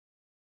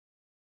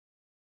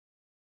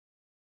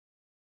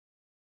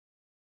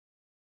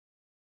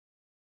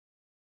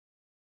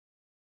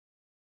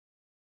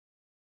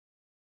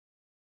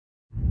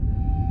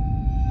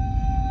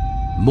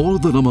More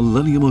than a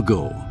millennium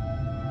ago,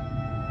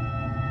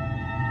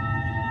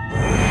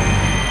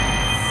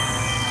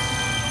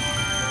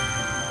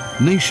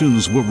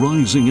 nations were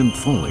rising and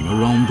falling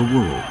around the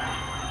world,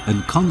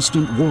 and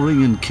constant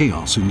warring and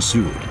chaos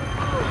ensued.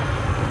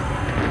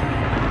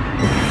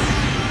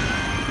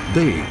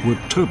 They were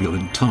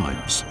turbulent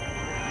times.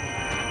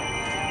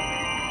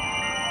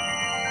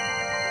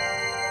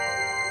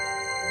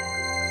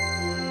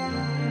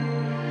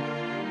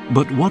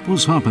 But what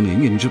was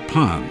happening in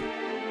Japan?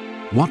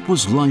 What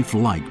was life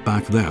like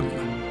back then?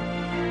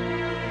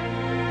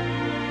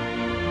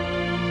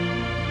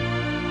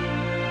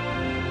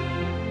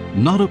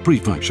 Nara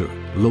Prefecture,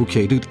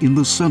 located in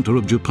the center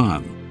of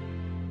Japan.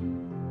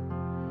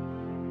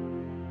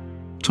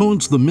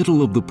 Towards the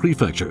middle of the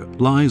prefecture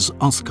lies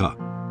Asuka.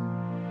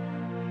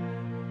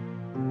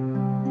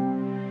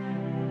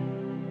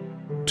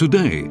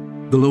 Today,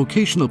 the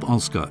location of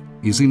Asuka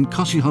is in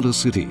Kashihara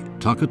City,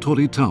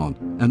 Takatori Town,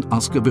 and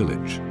Asuka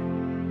Village.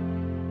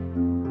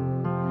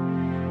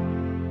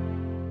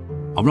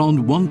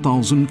 Around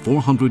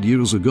 1,400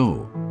 years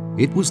ago,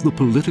 it was the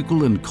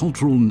political and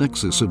cultural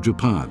nexus of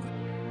Japan,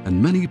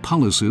 and many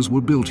palaces were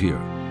built here.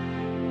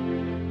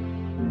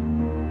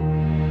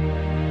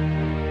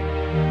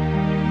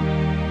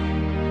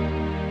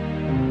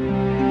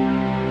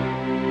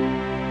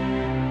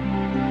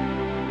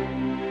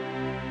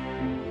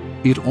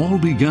 It all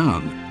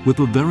began with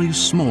a very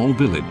small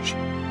village.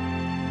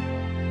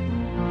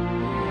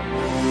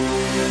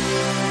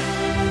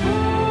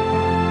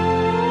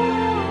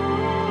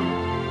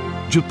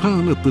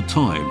 Japan at the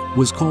time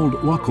was called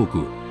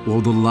Wakoku,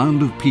 or the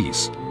Land of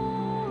Peace.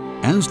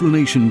 As the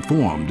nation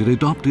formed, it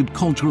adopted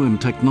culture and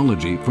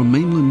technology from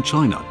mainland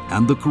China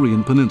and the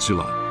Korean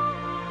Peninsula.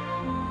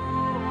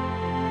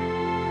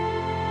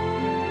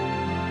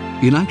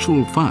 In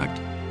actual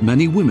fact,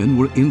 many women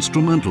were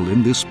instrumental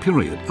in this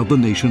period of the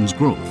nation's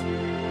growth.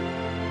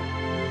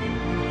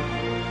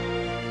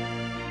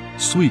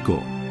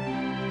 Suiko,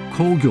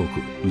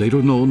 Kogyoku,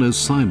 later known as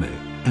Saime,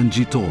 and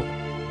Jito.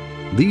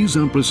 These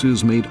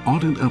empresses made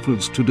ardent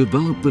efforts to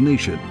develop the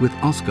nation with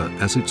Asuka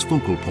as its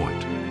focal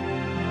point.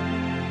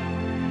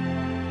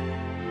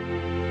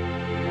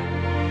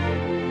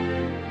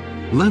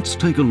 Let's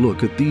take a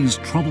look at these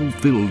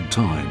trouble-filled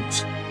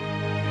times.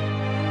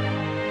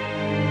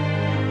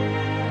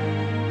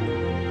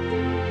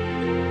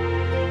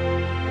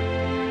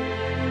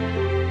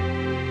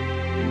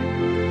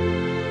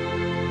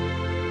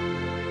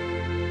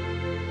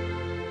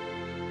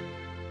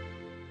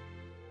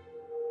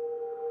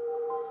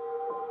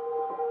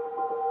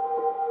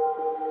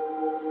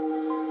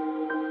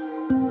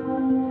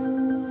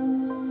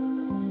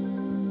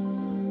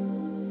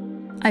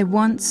 I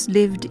once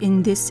lived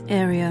in this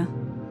area.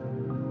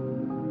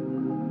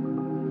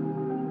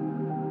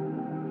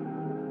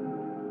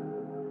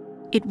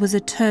 It was a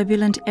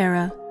turbulent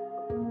era,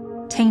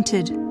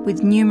 tainted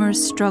with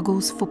numerous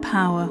struggles for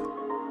power.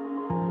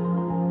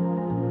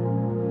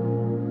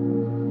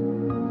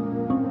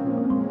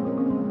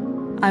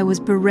 I was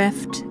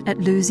bereft at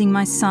losing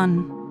my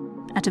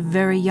son at a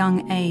very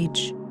young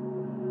age.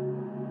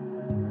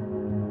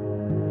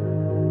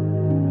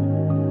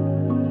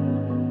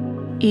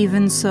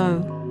 Even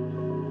so,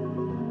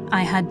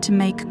 I had to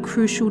make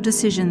crucial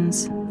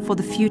decisions for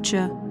the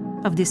future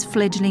of this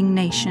fledgling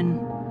nation.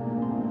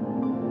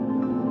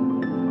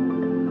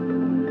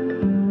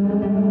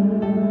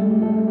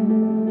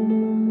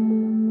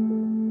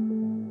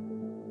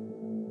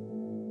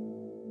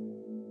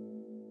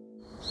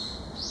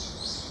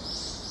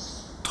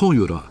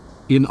 Toyura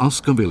in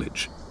Asuka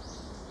Village.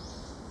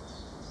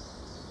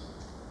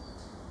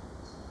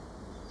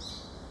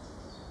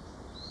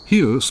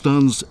 Here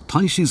stands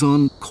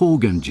Taishizan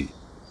Kogenji.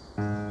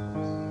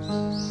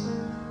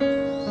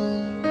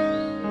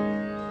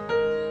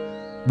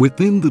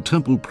 Within the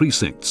temple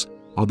precincts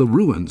are the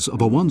ruins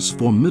of a once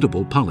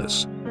formidable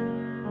palace.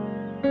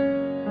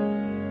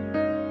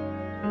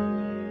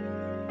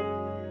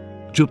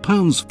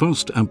 Japan's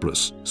first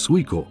empress,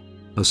 Suiko,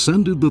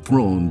 ascended the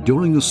throne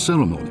during a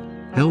ceremony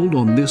held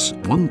on this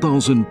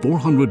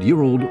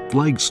 1,400-year-old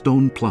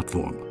flagstone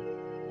platform.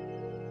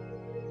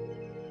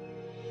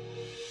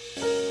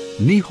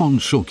 Nihon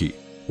Shoki,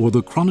 or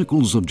the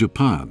Chronicles of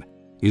Japan,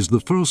 is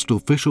the first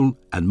official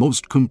and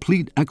most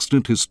complete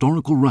extant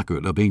historical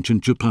record of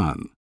ancient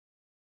Japan.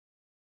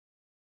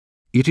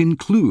 It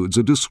includes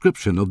a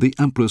description of the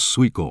Empress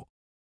Suiko.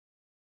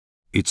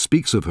 It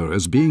speaks of her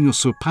as being a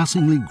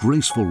surpassingly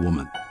graceful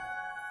woman.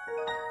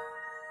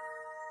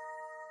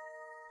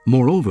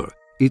 Moreover,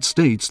 it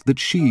states that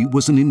she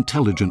was an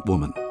intelligent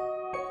woman.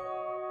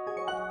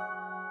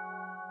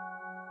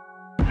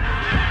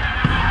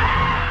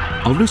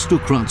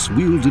 Aristocrats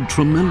wielded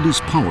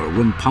tremendous power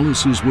when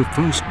palaces were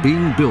first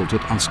being built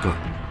at Asuka,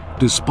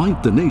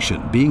 despite the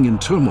nation being in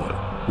turmoil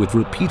with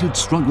repeated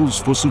struggles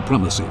for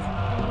supremacy.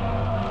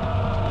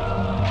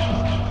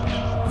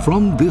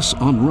 From this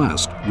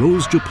unrest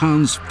rose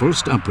Japan's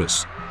first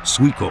empress,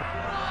 Suiko.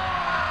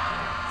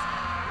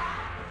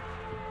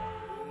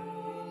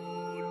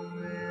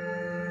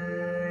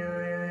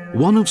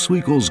 One of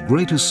Suiko's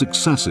greatest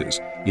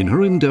successes in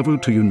her endeavor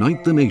to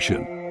unite the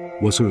nation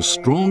was her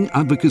strong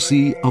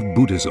advocacy of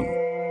Buddhism.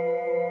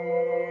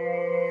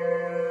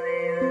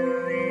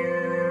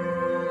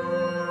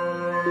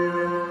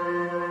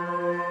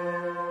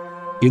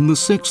 In the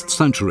 6th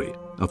century,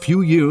 a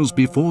few years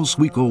before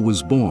Suiko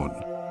was born,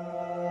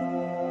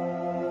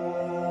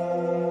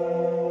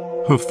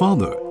 her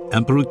father,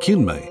 Emperor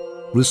Kinmei,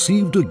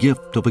 received a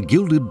gift of a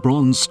gilded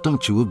bronze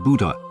statue of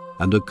Buddha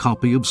and a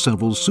copy of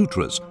several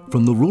sutras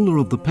from the ruler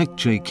of the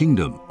Baekje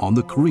kingdom on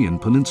the Korean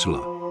peninsula.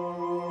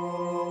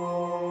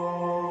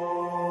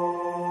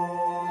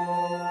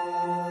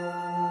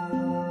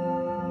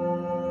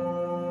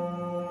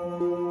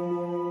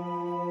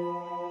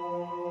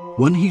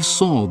 When he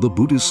saw the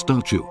Buddhist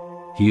statue,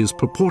 he is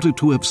purported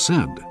to have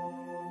said,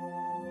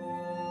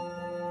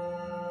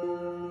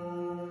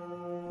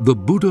 "The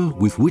Buddha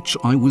with which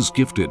I was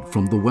gifted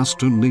from the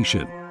Western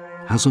nation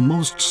has a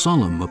most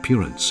solemn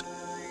appearance,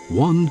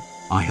 one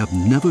I have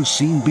never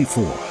seen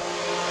before."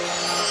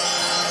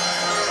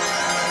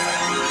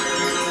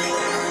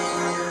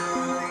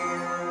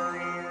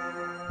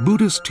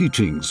 Buddhist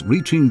teachings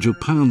reaching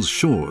Japan's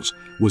shores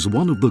was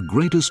one of the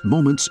greatest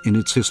moments in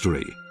its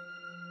history.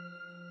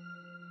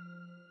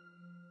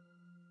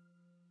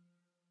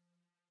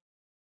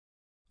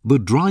 The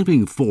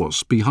driving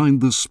force behind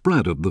the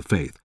spread of the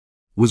faith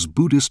was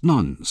Buddhist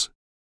nuns.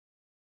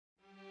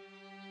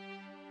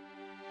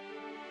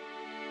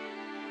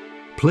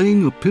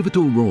 Playing a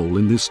pivotal role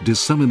in this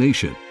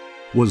dissemination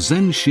was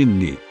Zen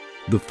Shinni,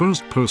 the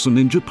first person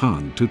in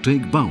Japan to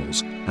take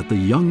vows at the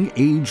young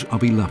age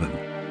of 11.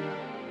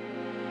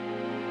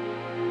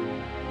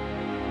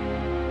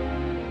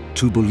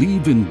 To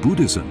believe in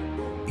Buddhism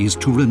is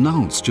to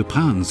renounce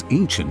Japan's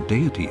ancient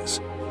deities.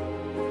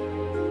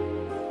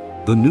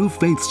 The new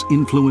faith's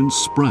influence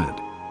spread,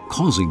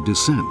 causing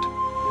dissent.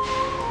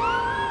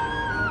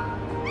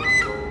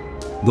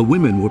 The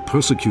women were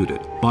persecuted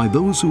by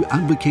those who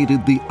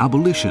advocated the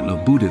abolition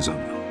of Buddhism.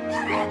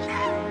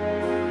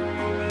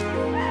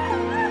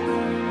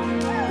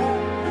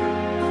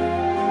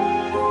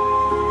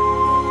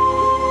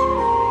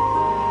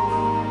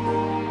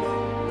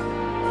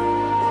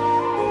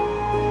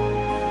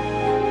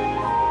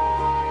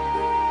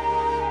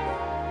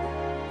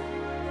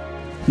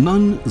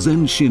 Nun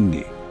Zen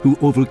Shinni, who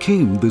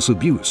overcame this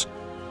abuse,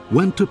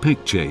 went to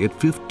Baekje at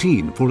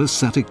 15 for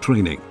ascetic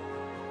training.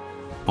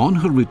 On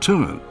her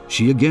return,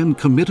 she again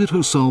committed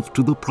herself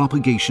to the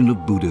propagation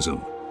of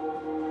Buddhism.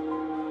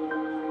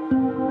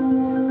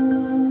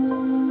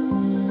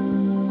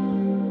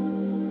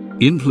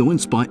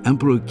 Influenced by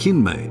Emperor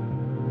Kinmei,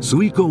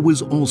 Suiko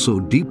was also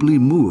deeply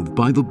moved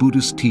by the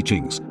Buddhist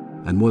teachings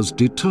and was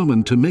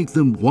determined to make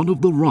them one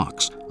of the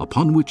rocks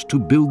upon which to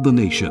build the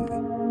nation.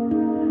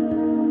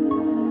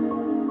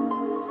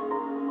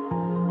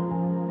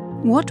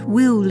 What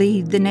will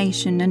lead the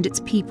nation and its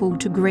people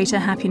to greater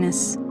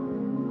happiness?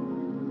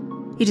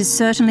 It is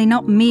certainly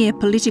not mere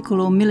political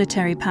or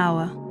military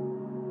power.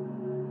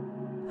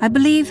 I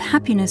believe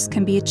happiness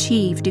can be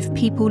achieved if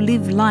people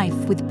live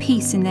life with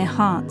peace in their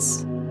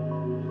hearts.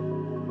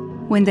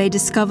 When they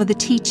discover the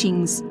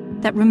teachings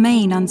that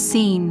remain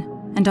unseen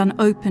and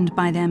unopened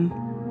by them,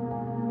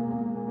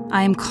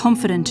 I am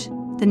confident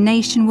the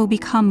nation will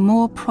become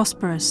more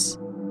prosperous.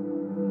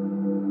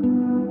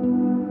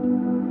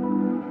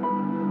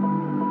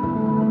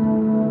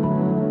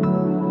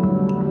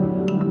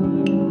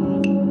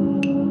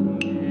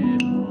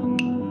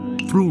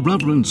 Through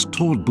reverence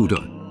toward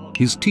Buddha,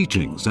 his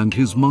teachings and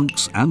his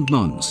monks and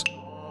nuns,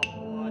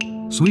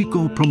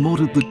 Suiko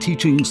promoted the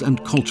teachings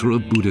and culture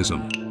of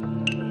Buddhism.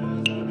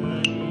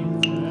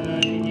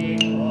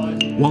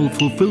 While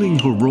fulfilling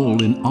her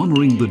role in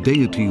honoring the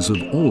deities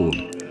of old,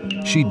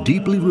 she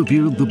deeply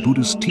revered the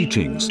Buddhist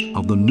teachings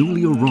of the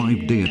newly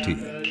arrived deity.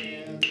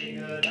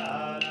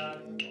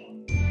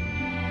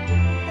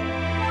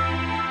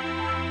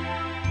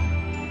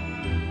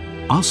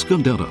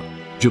 Asuka,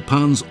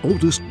 Japan's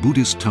oldest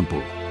Buddhist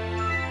temple.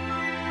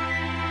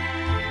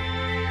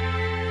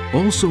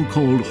 Also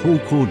called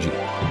Hokoji,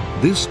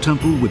 this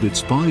temple with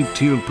its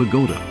 5-tiered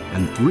pagoda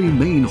and 3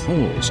 main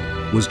halls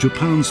was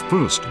Japan's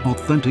first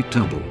authentic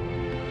temple.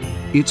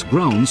 Its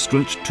grounds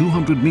stretched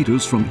 200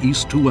 meters from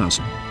east to west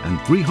and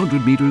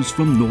 300 meters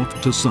from north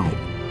to south.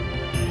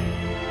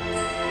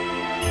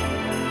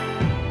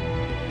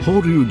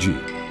 Horyuji,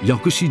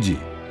 Yakushiji,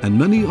 and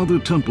many other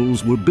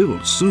temples were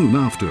built soon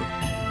after.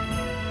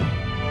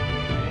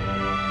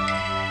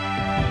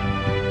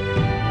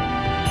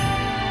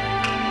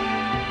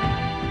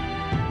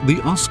 The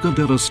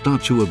Asuka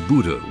statue of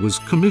Buddha was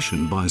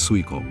commissioned by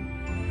Suiko.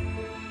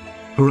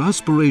 Her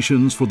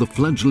aspirations for the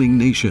fledgling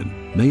nation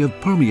may have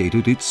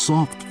permeated its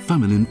soft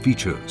feminine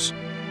features.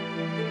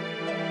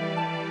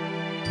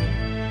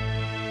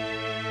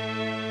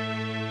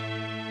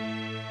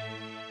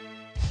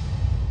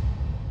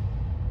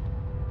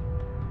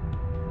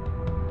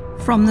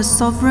 From the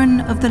sovereign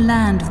of the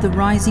land of the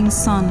rising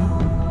sun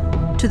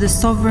to the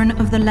sovereign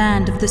of the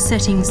land of the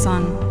setting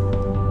sun,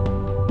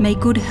 may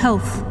good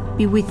health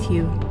be with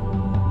you.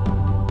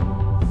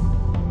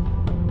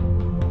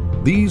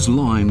 These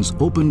lines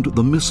opened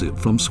the missive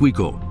from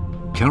Suiko,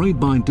 carried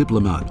by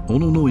diplomat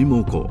Ono no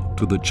Imoko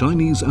to the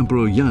Chinese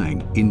Emperor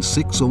Yang in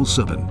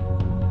 607.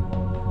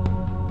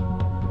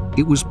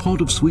 It was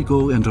part of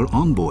Suiko and her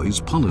envoys'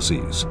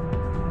 policies.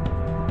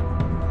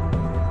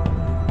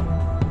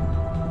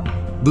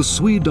 The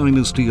Sui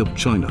dynasty of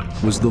China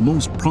was the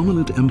most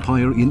prominent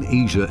empire in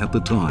Asia at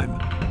the time,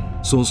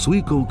 so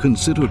Suiko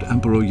considered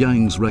Emperor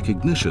Yang's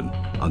recognition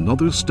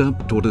another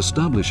step toward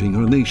establishing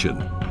her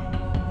nation.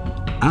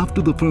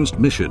 After the first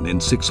mission in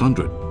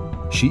 600,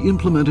 she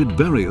implemented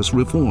various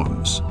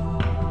reforms.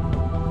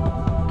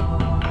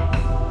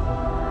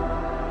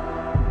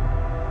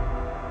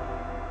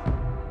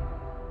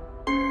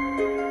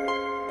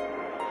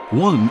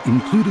 One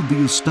included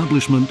the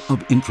establishment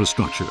of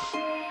infrastructure.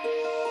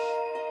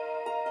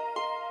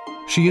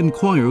 She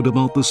inquired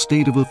about the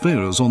state of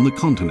affairs on the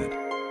continent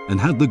and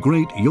had the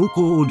great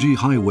Yoko-Oji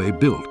Highway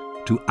built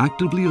to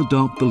actively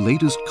adopt the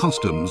latest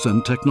customs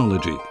and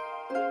technology.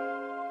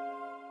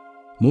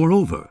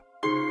 Moreover,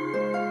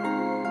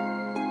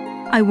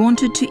 I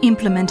wanted to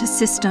implement a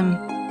system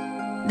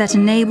that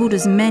enabled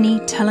as many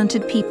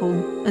talented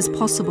people as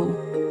possible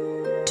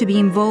to be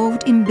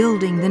involved in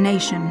building the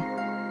nation.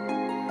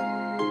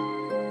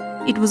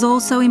 It was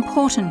also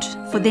important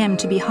for them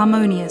to be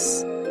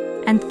harmonious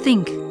and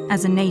think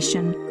as a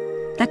nation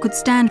that could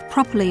stand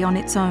properly on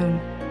its own.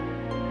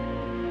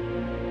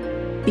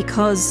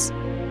 Because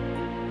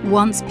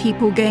once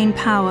people gain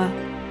power,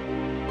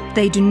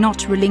 they do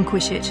not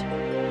relinquish it.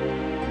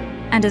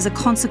 And as a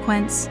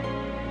consequence,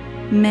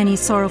 many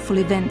sorrowful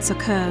events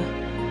occur.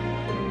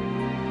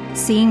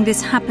 Seeing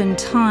this happen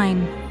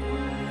time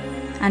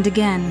and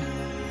again,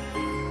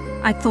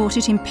 I thought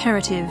it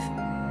imperative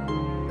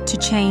to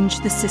change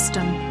the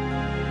system.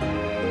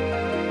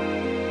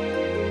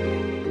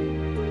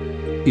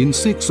 In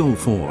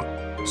 604,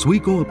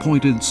 Suiko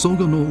appointed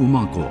Soga no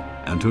Umako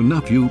and her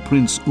nephew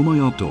Prince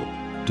Umayato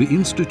to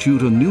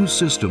institute a new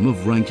system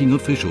of ranking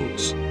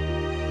officials.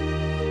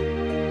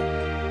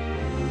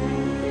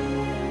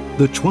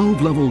 The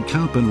 12-level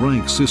cap and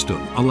rank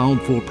system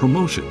allowed for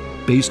promotion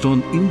based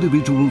on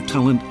individual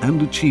talent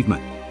and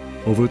achievement,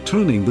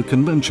 overturning the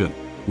convention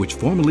which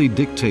formerly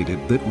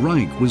dictated that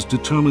rank was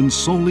determined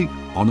solely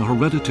on a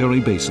hereditary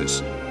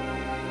basis.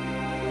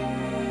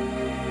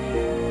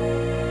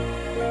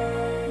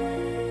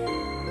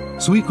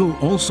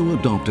 Suiko also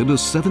adopted a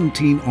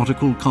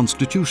 17-article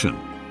constitution.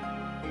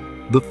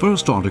 The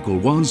first article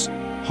was,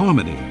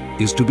 "Harmony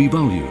is to be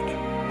valued."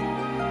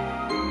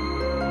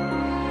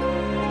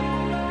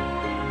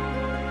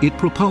 It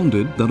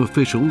propounded that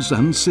officials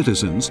and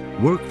citizens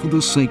work for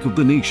the sake of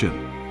the nation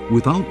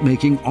without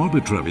making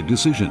arbitrary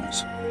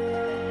decisions.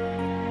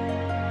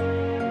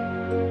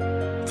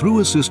 Through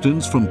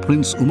assistance from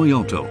Prince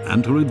Umayato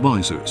and her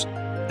advisors,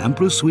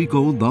 Empress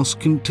Suiko thus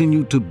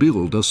continued to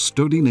build a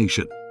sturdy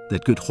nation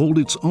that could hold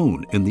its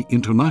own in the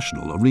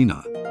international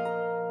arena.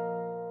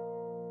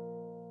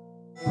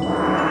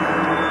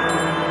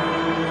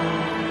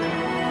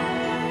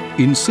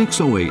 In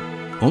 608,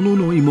 Ono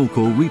no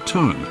Imoko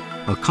returned,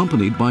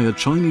 accompanied by a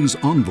Chinese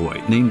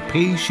envoy named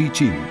Pei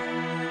Shiqing.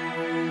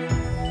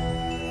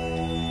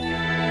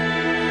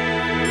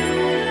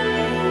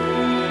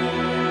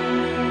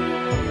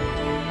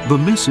 The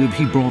missive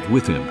he brought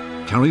with him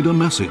carried a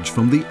message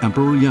from the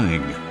Emperor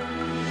Yang.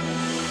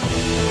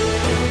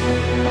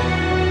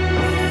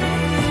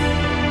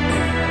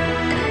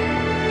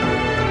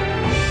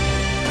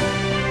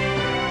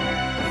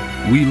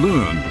 We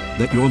learn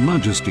that Your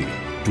Majesty,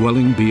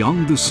 dwelling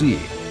beyond the sea,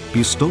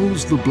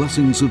 bestows the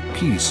blessings of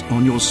peace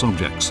on your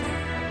subjects,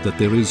 that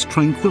there is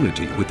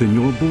tranquility within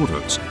your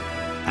borders,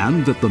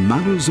 and that the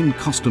manners and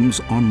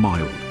customs are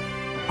mild,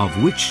 of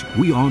which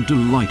we are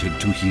delighted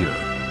to hear.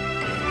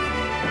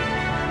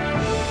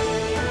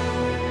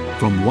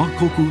 From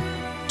Wakoku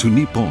to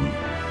Nippon.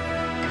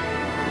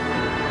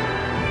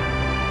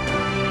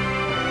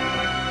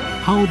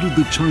 How did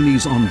the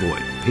Chinese envoy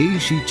Pei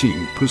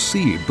Shiqing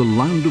perceive the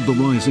land of the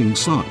rising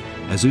sun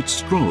as it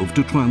strove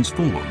to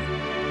transform?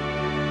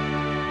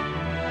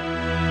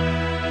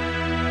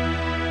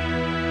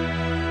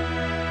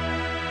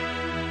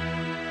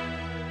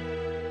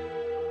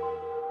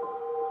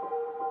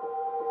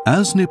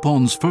 As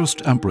Nippon's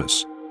first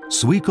empress,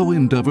 Suiko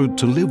endeavored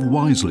to live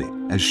wisely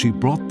as she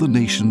brought the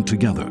nation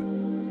together,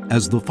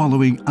 as the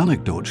following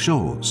anecdote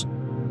shows.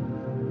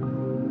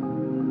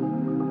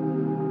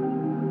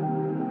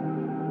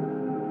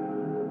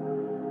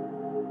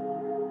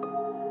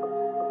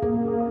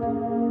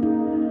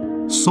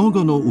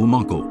 Soga no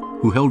Umako,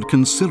 who held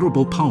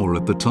considerable power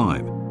at the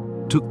time,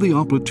 took the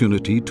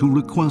opportunity to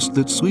request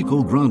that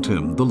Suiko grant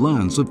him the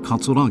lands of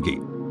Katsuragi,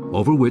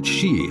 over which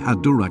she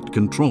had direct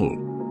control.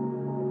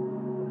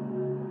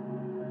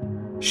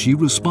 She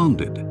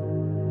responded,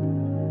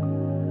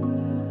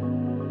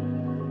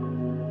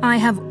 I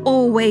have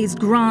always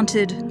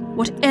granted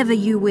whatever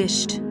you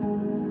wished.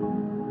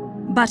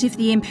 But if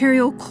the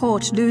imperial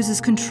court loses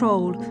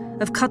control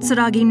of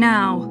Katsuragi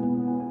now,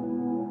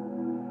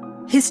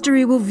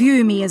 history will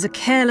view me as a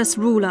careless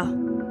ruler,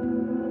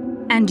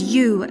 and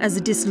you as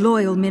a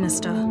disloyal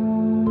minister.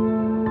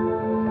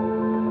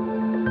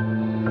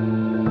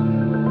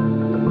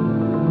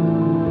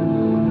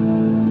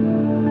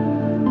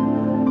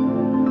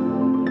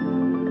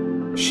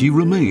 she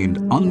remained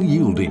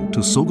unyielding to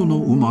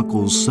Sogono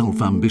Umako's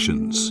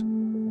self-ambitions.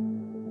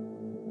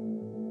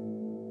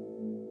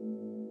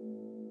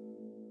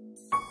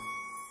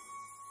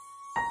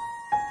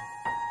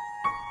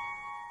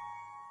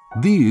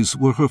 These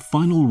were her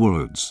final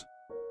words.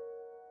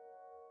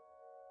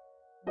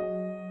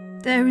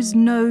 There is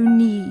no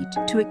need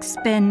to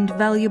expend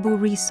valuable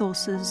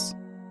resources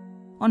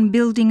on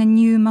building a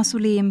new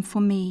mausoleum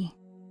for me.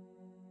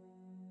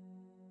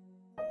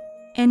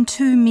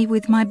 Entomb me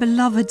with my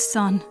beloved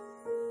son,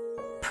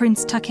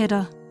 Prince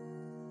Takeda.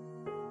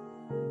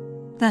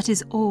 That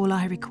is all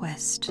I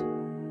request.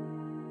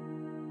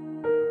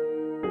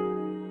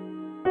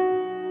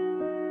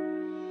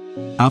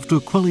 After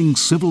quelling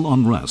civil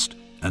unrest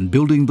and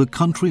building the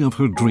country of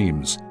her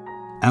dreams,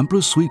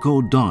 Empress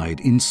Suiko died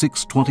in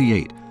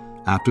 628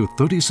 after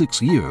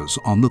 36 years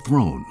on the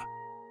throne.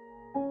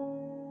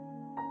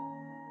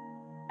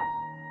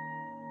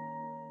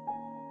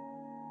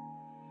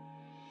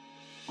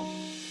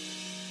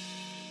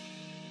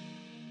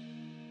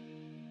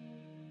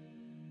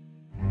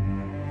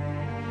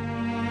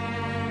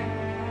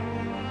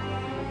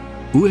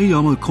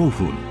 Ueyama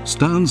Kofun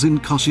stands in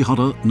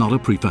Kashihara, Nara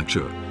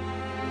Prefecture.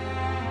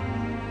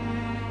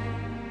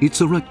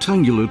 It's a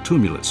rectangular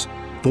tumulus,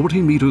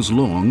 40 meters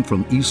long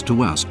from east to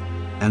west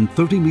and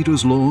 30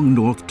 meters long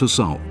north to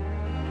south.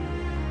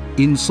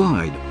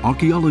 Inside,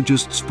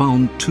 archaeologists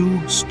found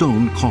 2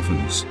 stone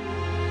coffins.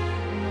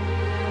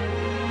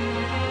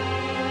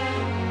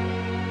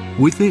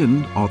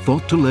 Within are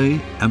thought to lay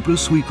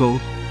Empress Suiko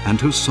and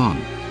her son,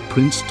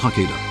 Prince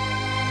Takeda.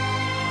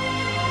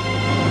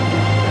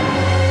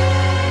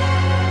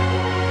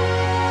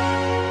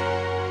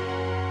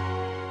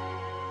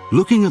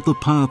 Looking at the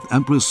path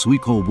Empress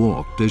Suiko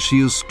walked as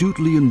she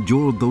astutely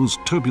endured those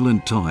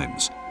turbulent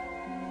times,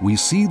 we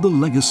see the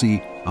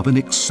legacy of an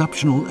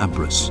exceptional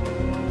empress.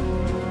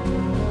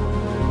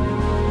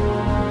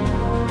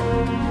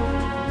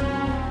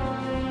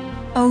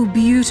 O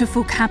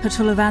beautiful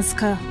capital of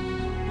Asuka!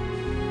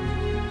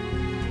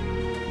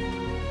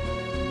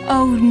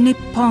 O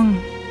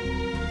Nippon,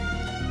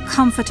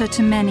 comforter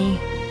to many!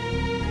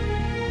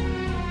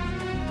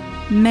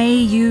 May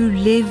you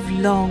live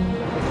long.